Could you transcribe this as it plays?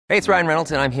Hey, it's Ryan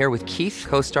Reynolds, and I'm here with Keith,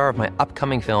 co-star of my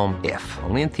upcoming film, If,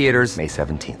 only in theaters May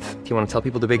 17th. Do you want to tell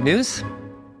people the big news?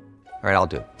 All right, I'll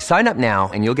do it. Sign up now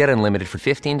and you'll get unlimited for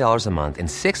 $15 a month and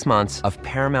 6 months of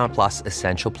Paramount Plus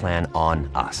Essential Plan on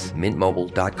us.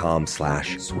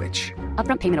 MintMobile.com/switch.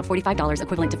 Upfront payment of $45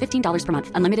 equivalent to $15 per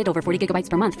month. Unlimited over 40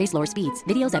 gigabytes per month. Face lower speeds.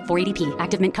 Videos at 480p.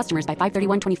 Active Mint customers by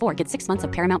 531.24 get 6 months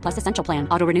of Paramount Plus Essential Plan.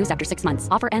 Auto renews after 6 months.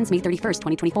 Offer ends May 31st,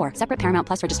 2024. Separate Paramount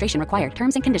Plus registration required.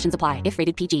 Terms and conditions apply if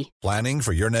rated PG. Planning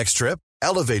for your next trip?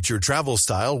 Elevate your travel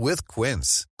style with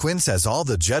Quince. Quince has all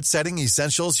the jet-setting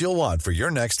essentials you'll want for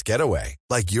your next getaway,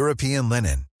 like European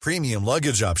linen, premium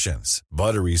luggage options,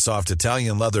 buttery soft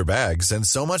Italian leather bags, and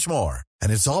so much more.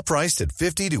 And it's all priced at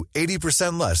 50 to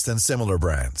 80% less than similar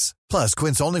brands. Plus,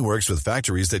 Quince only works with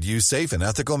factories that use safe and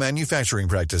ethical manufacturing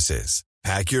practices.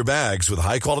 Pack your bags with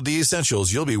high-quality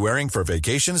essentials you'll be wearing for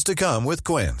vacations to come with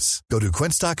Quince. Go to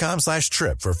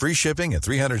quince.com/trip for free shipping and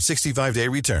 365-day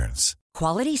returns.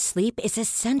 Quality sleep is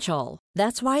essential.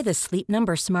 That's why the Sleep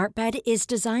Number Smart Bed is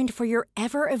designed for your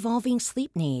ever-evolving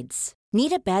sleep needs.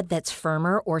 Need a bed that's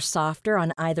firmer or softer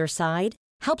on either side?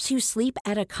 Helps you sleep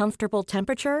at a comfortable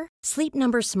temperature? Sleep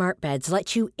Number Smart Beds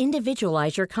let you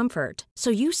individualize your comfort, so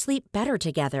you sleep better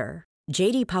together.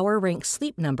 J.D. Power ranks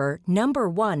Sleep Number number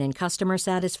 1 in customer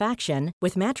satisfaction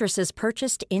with mattresses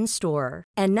purchased in-store.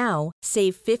 And now,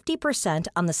 save 50%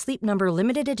 on the Sleep Number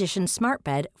Limited Edition Smart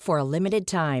Bed for a limited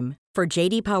time. For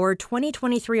J.D. Power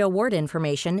 2023 award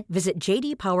information, visit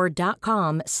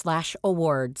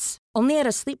jdpower.com/awards. Only at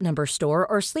a Sleep Number store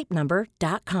or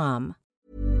sleepnumber.com.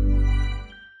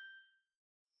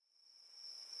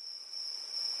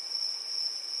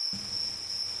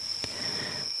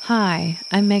 Hi,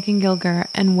 I'm Megan Gilger,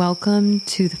 and welcome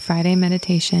to the Friday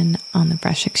Meditation on the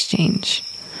Fresh Exchange.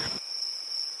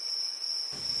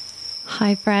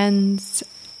 Hi, friends.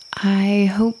 I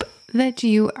hope that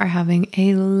you are having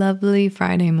a lovely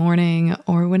Friday morning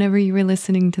or whenever you were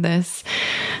listening to this.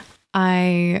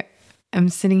 I am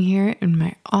sitting here in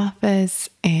my office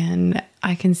and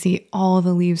I can see all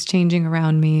the leaves changing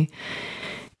around me.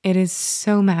 It is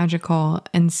so magical.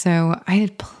 And so I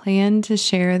had planned to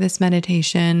share this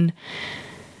meditation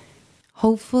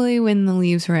hopefully when the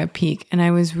leaves were at peak. And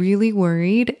I was really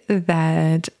worried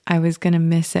that I was going to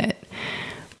miss it.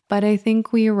 But I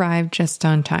think we arrived just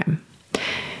on time.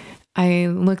 I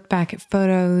looked back at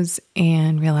photos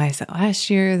and realized that last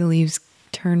year the leaves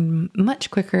turned much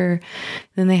quicker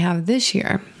than they have this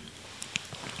year.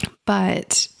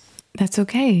 But that's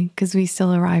okay because we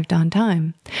still arrived on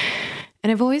time.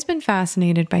 And I've always been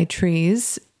fascinated by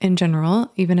trees in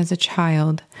general, even as a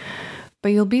child. But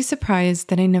you'll be surprised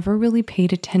that I never really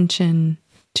paid attention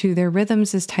to their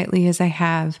rhythms as tightly as I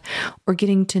have, or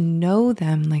getting to know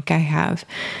them like I have,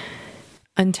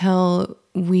 until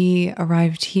we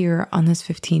arrived here on this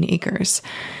 15 acres.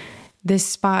 This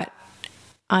spot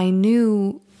I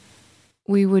knew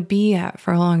we would be at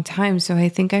for a long time, so I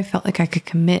think I felt like I could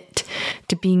commit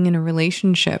to being in a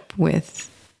relationship with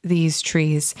these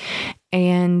trees.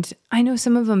 And I know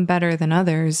some of them better than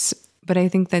others, but I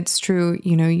think that's true.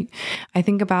 You know, I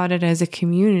think about it as a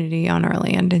community on our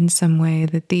land in some way,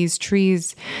 that these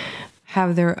trees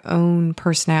have their own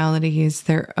personalities,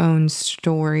 their own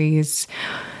stories.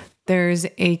 There's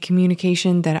a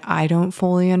communication that I don't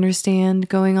fully understand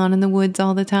going on in the woods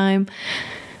all the time,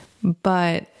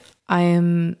 but I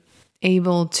am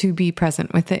able to be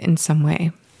present with it in some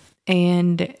way.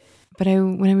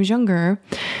 When I was younger,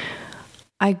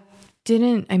 I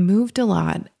moved a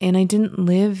lot and I didn't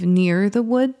live near the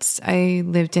woods. I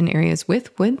lived in areas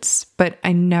with woods, but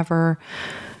I never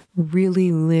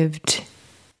really lived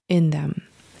in them.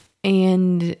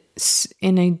 And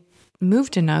I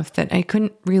moved enough that I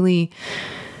couldn't really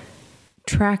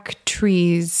track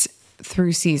trees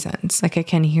through seasons like I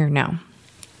can here now.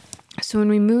 So when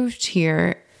we moved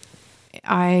here,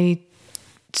 I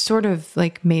sort of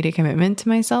like made a commitment to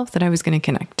myself that I was going to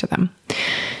connect to them.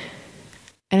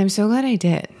 And I'm so glad I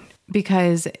did,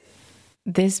 because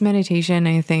this meditation,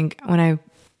 I think when I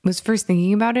was first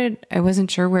thinking about it, I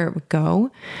wasn't sure where it would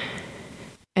go.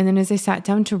 And then as I sat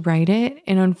down to write it,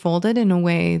 it unfolded in a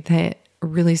way that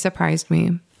really surprised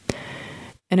me.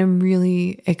 And I'm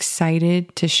really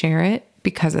excited to share it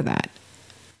because of that.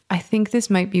 I think this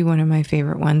might be one of my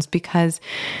favorite ones because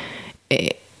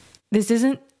this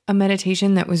isn't a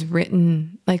meditation that was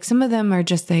written, like some of them are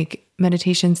just like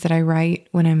meditations that I write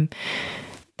when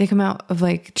they come out of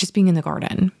like just being in the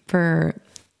garden for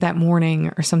that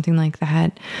morning or something like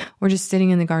that, or just sitting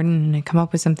in the garden and I come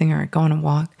up with something or I go on a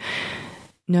walk.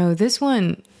 No, this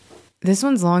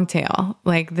one's long tail.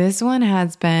 Like this one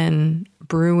has been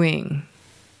brewing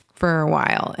for a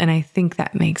while, and I think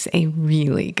that makes a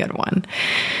really good one.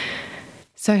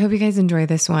 So I hope you guys enjoy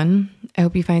this one. I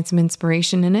hope you find some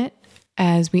inspiration in it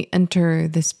as we enter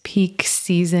this peak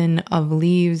season of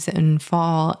leaves and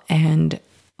fall and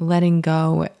letting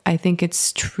go. I think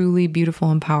it's truly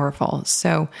beautiful and powerful.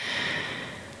 So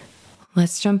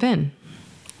let's jump in.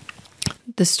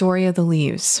 The story of the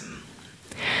leaves.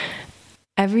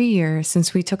 Every year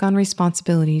since we took on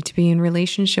responsibility to be in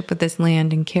relationship with this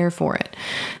land and care for it,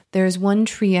 there is one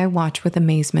tree I watch with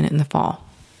amazement in the fall.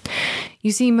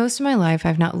 You see, most of my life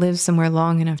I've not lived somewhere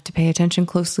long enough to pay attention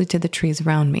closely to the trees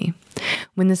around me.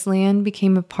 When this land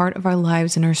became a part of our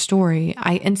lives and our story,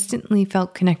 I instantly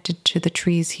felt connected to the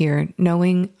trees here,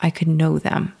 knowing I could know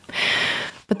them.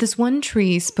 But this one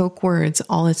tree spoke words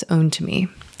all its own to me.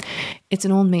 It's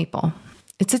an old maple.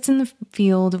 It sits in the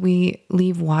field we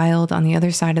leave wild on the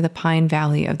other side of the pine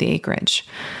valley of the acreage.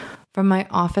 From my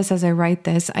office as I write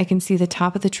this, I can see the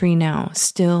top of the tree now,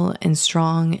 still and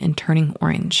strong and turning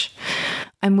orange.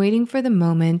 I'm waiting for the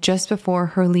moment just before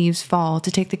her leaves fall to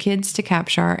take the kids to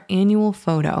capture our annual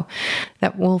photo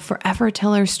that will forever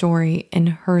tell our story and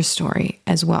her story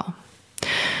as well.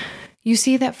 You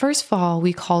see, that first fall,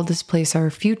 we called this place our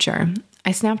future.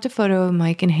 I snapped a photo of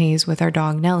Mike and Hayes with our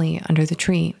dog Nellie under the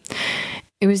tree.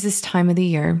 It was this time of the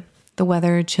year, the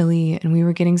weather chilly, and we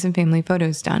were getting some family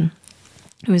photos done.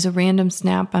 It was a random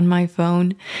snap on my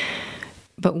phone,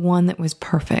 but one that was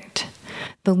perfect.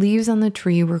 The leaves on the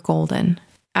tree were golden.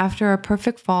 After a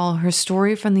perfect fall, her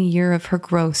story from the year of her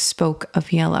growth spoke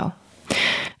of yellow.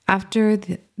 After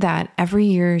that, every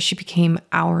year she became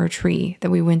our tree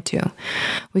that we went to.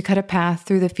 We cut a path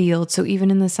through the field so even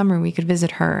in the summer we could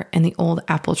visit her and the old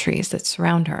apple trees that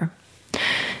surround her.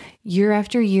 Year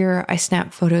after year, I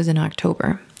snapped photos in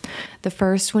October. The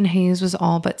first when Hayes was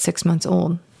all but 6 months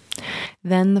old.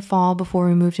 Then the fall before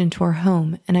we moved into our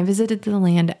home, and I visited the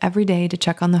land every day to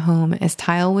check on the home as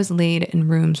tile was laid and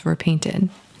rooms were painted.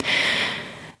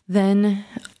 Then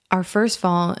our first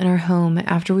fall in our home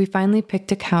after we finally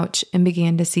picked a couch and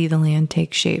began to see the land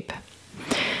take shape.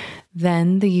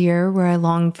 Then the year where I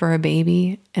longed for a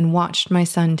baby and watched my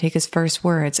son take his first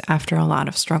words after a lot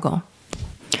of struggle.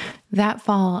 That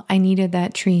fall, I needed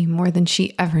that tree more than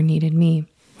she ever needed me.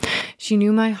 She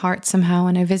knew my heart somehow,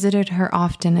 and I visited her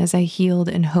often as I healed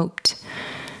and hoped.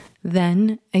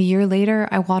 Then, a year later,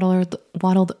 I waddled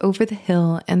over the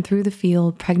hill and through the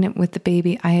field, pregnant with the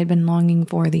baby I had been longing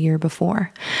for the year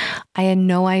before. I had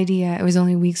no idea I was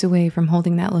only weeks away from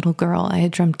holding that little girl I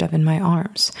had dreamt of in my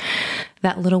arms.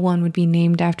 That little one would be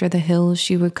named after the hill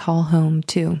she would call home,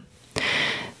 too.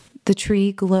 The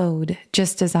tree glowed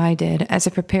just as I did as I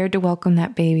prepared to welcome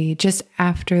that baby just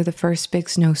after the first big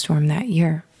snowstorm that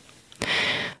year.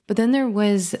 But then there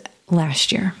was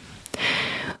last year,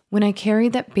 when I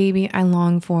carried that baby I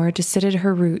longed for to sit at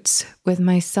her roots with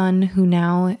my son who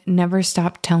now never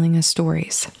stopped telling us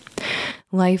stories.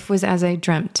 Life was as I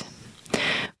dreamt,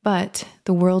 but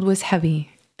the world was heavy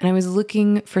and I was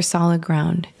looking for solid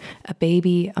ground, a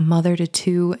baby, a mother to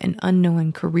two, an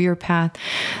unknown career path,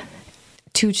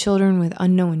 2 children with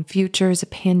unknown futures, a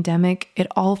pandemic. It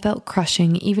all felt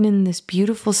crushing, even in this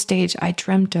beautiful stage I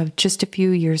dreamt of just a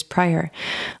few years prior,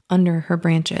 under her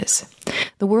branches.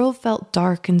 The world felt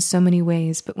dark in so many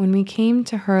ways, but when we came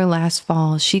to her last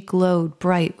fall, she glowed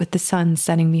bright with the sun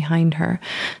setting behind her,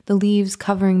 the leaves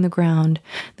covering the ground,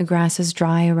 the grasses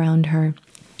dry around her.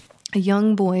 A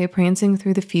young boy prancing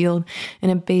through the field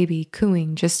and a baby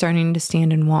cooing, just starting to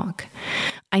stand and walk.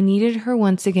 I needed her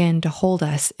once again to hold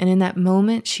us, and in that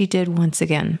moment she did once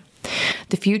again.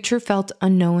 The future felt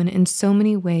unknown in so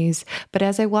many ways, but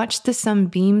as I watched the sun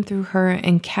beam through her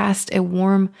and cast a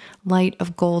warm light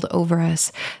of gold over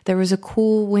us, there was a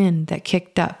cool wind that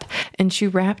kicked up, and she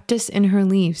wrapped us in her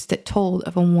leaves that told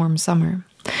of a warm summer.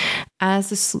 As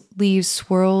the leaves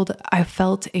swirled, I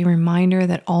felt a reminder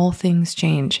that all things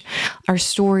change. Our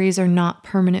stories are not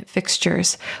permanent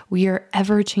fixtures. We are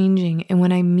ever changing, and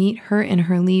when I meet her in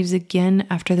her leaves again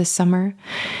after the summer,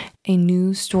 a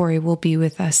new story will be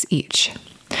with us each.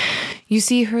 You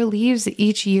see, her leaves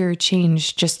each year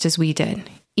change just as we did.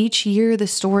 Each year, the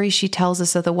story she tells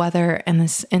us of the weather and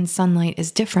sunlight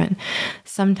is different,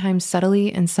 sometimes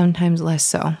subtly and sometimes less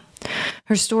so.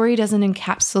 Her story doesn't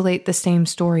encapsulate the same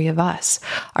story of us.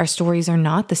 Our stories are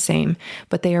not the same,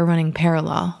 but they are running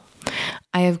parallel.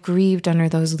 I have grieved under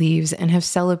those leaves and have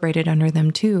celebrated under them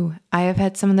too. I have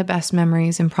had some of the best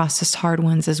memories and processed hard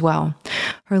ones as well.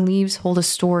 Her leaves hold a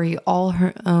story all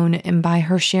her own, and by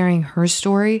her sharing her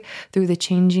story through the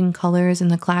changing colors and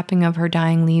the clapping of her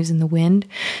dying leaves in the wind,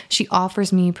 she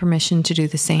offers me permission to do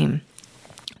the same.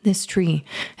 This tree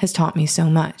has taught me so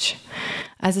much.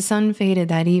 As the sun faded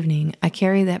that evening, I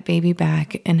carried that baby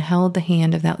back and held the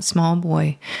hand of that small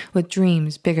boy with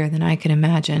dreams bigger than I could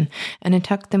imagine, and I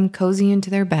tucked them cozy into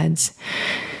their beds.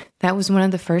 That was one of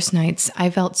the first nights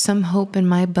I felt some hope in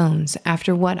my bones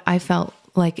after what I felt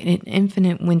like an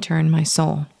infinite winter in my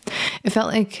soul. It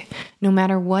felt like no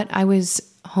matter what, I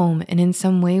was home, and in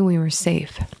some way we were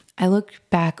safe. I looked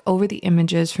back over the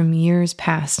images from years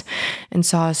past and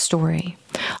saw a story,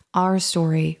 our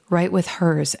story, right with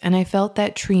hers, and I felt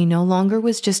that tree no longer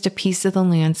was just a piece of the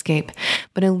landscape,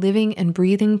 but a living and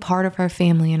breathing part of our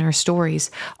family, and our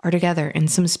stories are together in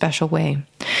some special way.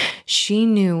 She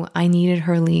knew I needed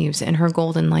her leaves and her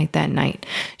golden light that night.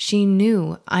 She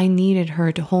knew I needed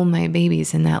her to hold my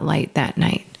babies in that light that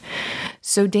night.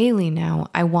 So daily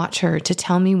now, I watch her to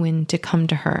tell me when to come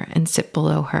to her and sit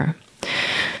below her.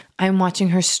 I'm watching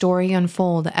her story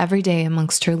unfold every day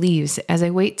amongst her leaves as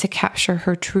I wait to capture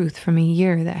her truth from a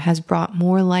year that has brought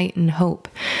more light and hope.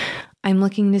 I'm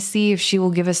looking to see if she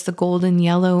will give us the golden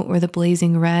yellow or the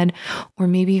blazing red, or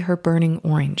maybe her burning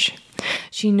orange.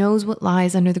 She knows what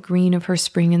lies under the green of her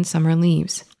spring and summer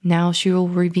leaves. Now she will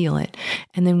reveal it,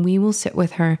 and then we will sit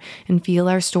with her and feel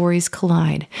our stories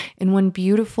collide in one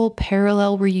beautiful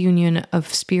parallel reunion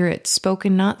of spirit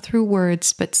spoken not through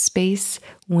words, but space,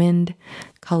 wind,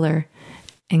 color,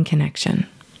 and connection.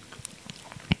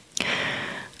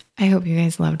 I hope you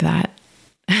guys loved that.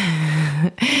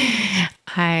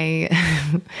 I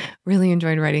really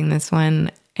enjoyed writing this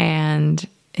one, and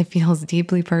it feels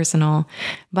deeply personal.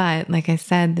 But like I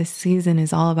said, this season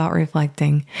is all about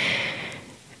reflecting.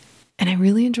 And I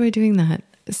really enjoy doing that.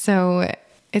 So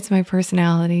it's my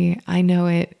personality. I know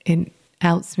it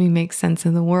helps me make sense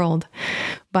of the world.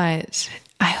 But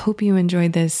I hope you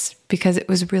enjoyed this because it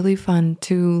was really fun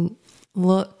to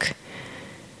look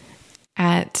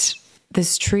at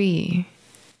this tree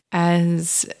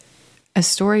as a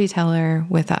storyteller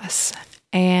with us.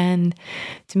 And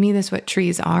to me, that's what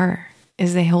trees are,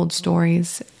 is they hold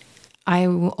stories. I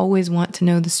will always want to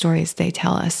know the stories they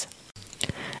tell us.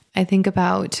 I think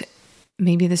about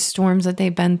maybe the storms that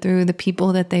they've been through, the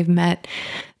people that they've met.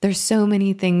 There's so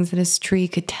many things that this tree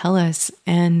could tell us,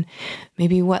 and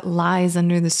maybe what lies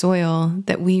under the soil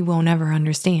that we won't ever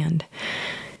understand.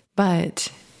 But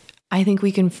I think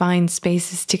we can find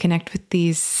spaces to connect with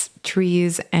these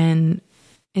trees and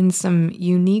in some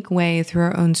unique way through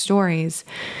our own stories,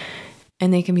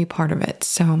 and they can be part of it.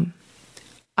 So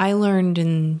I learned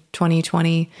in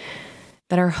 2020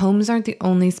 that our homes aren't the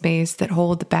only space that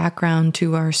hold the background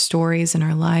to our stories and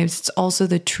our lives. It's also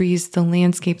the trees, the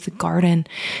landscape, the garden.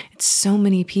 It's so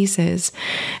many pieces.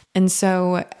 And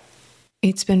so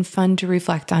it's been fun to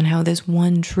reflect on how this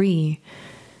one tree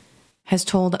has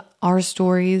told our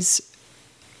stories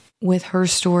with her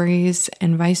stories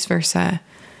and vice versa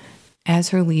as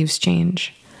her leaves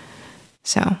change.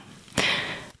 So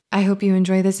I hope you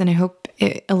enjoy this, and I hope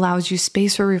it allows you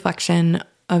space for reflection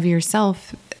of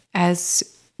yourself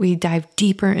as we dive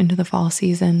deeper into the fall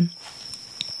season.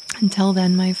 Until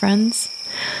then, my friends,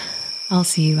 I'll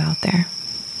see you out there.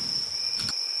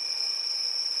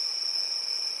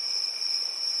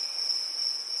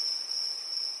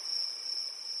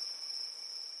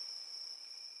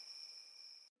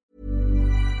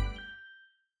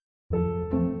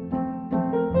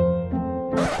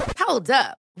 Hold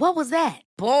up. What was that?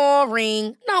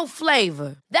 Boring. No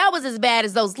flavor. That was as bad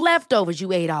as those leftovers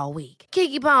you ate all week.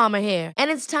 Keke Palmer here. And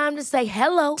it's time to say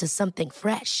hello to something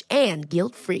fresh and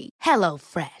guilt-free. Hello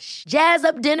Fresh. Jazz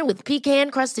up dinner with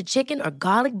pecan-crusted chicken or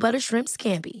garlic butter shrimp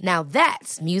scampi. Now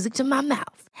that's music to my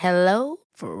mouth. Hello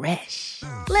Fresh.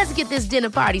 Let's get this dinner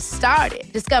party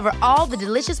started. Discover all the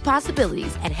delicious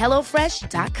possibilities at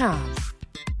HelloFresh.com.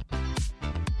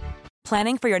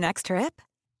 Planning for your next trip?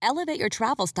 Elevate your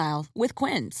travel style with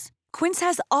Quince. Quince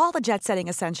has all the jet-setting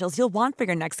essentials you'll want for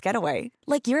your next getaway,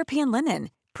 like European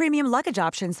linen, premium luggage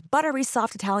options, buttery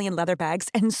soft Italian leather bags,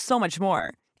 and so much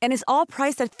more. And is all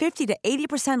priced at 50 to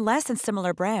 80% less than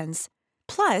similar brands.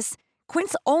 Plus,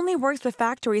 Quince only works with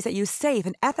factories that use safe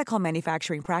and ethical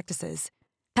manufacturing practices.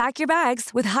 Pack your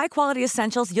bags with high-quality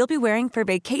essentials you'll be wearing for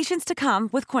vacations to come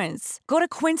with Quince. Go to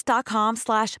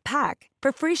quince.com/pack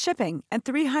for free shipping and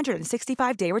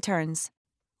 365-day returns.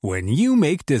 When you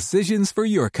make decisions for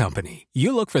your company,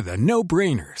 you look for the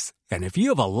no-brainers. And if you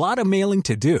have a lot of mailing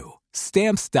to do,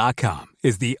 Stamps.com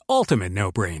is the ultimate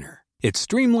no-brainer. It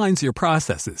streamlines your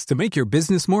processes to make your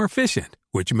business more efficient,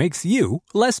 which makes you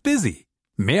less busy.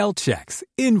 Mail checks,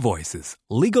 invoices,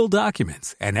 legal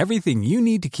documents, and everything you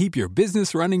need to keep your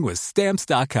business running with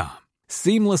Stamps.com.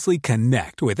 Seamlessly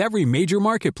connect with every major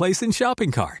marketplace and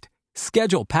shopping cart.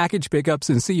 Schedule package pickups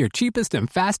and see your cheapest and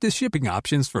fastest shipping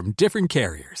options from different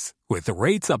carriers, with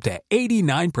rates up to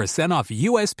 89% off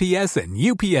USPS and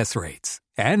UPS rates.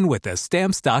 And with the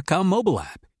Stamps.com mobile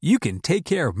app, you can take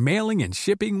care of mailing and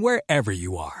shipping wherever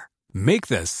you are. Make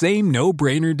the same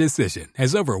no-brainer decision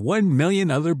as over 1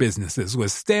 million other businesses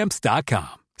with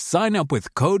Stamps.com. Sign up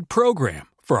with code PROGRAM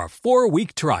for a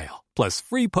 4-week trial, plus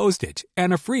free postage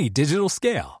and a free digital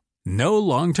scale. No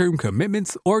long-term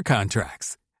commitments or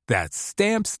contracts. That's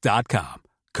Stamps.com.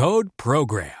 Code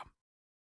PROGRAM.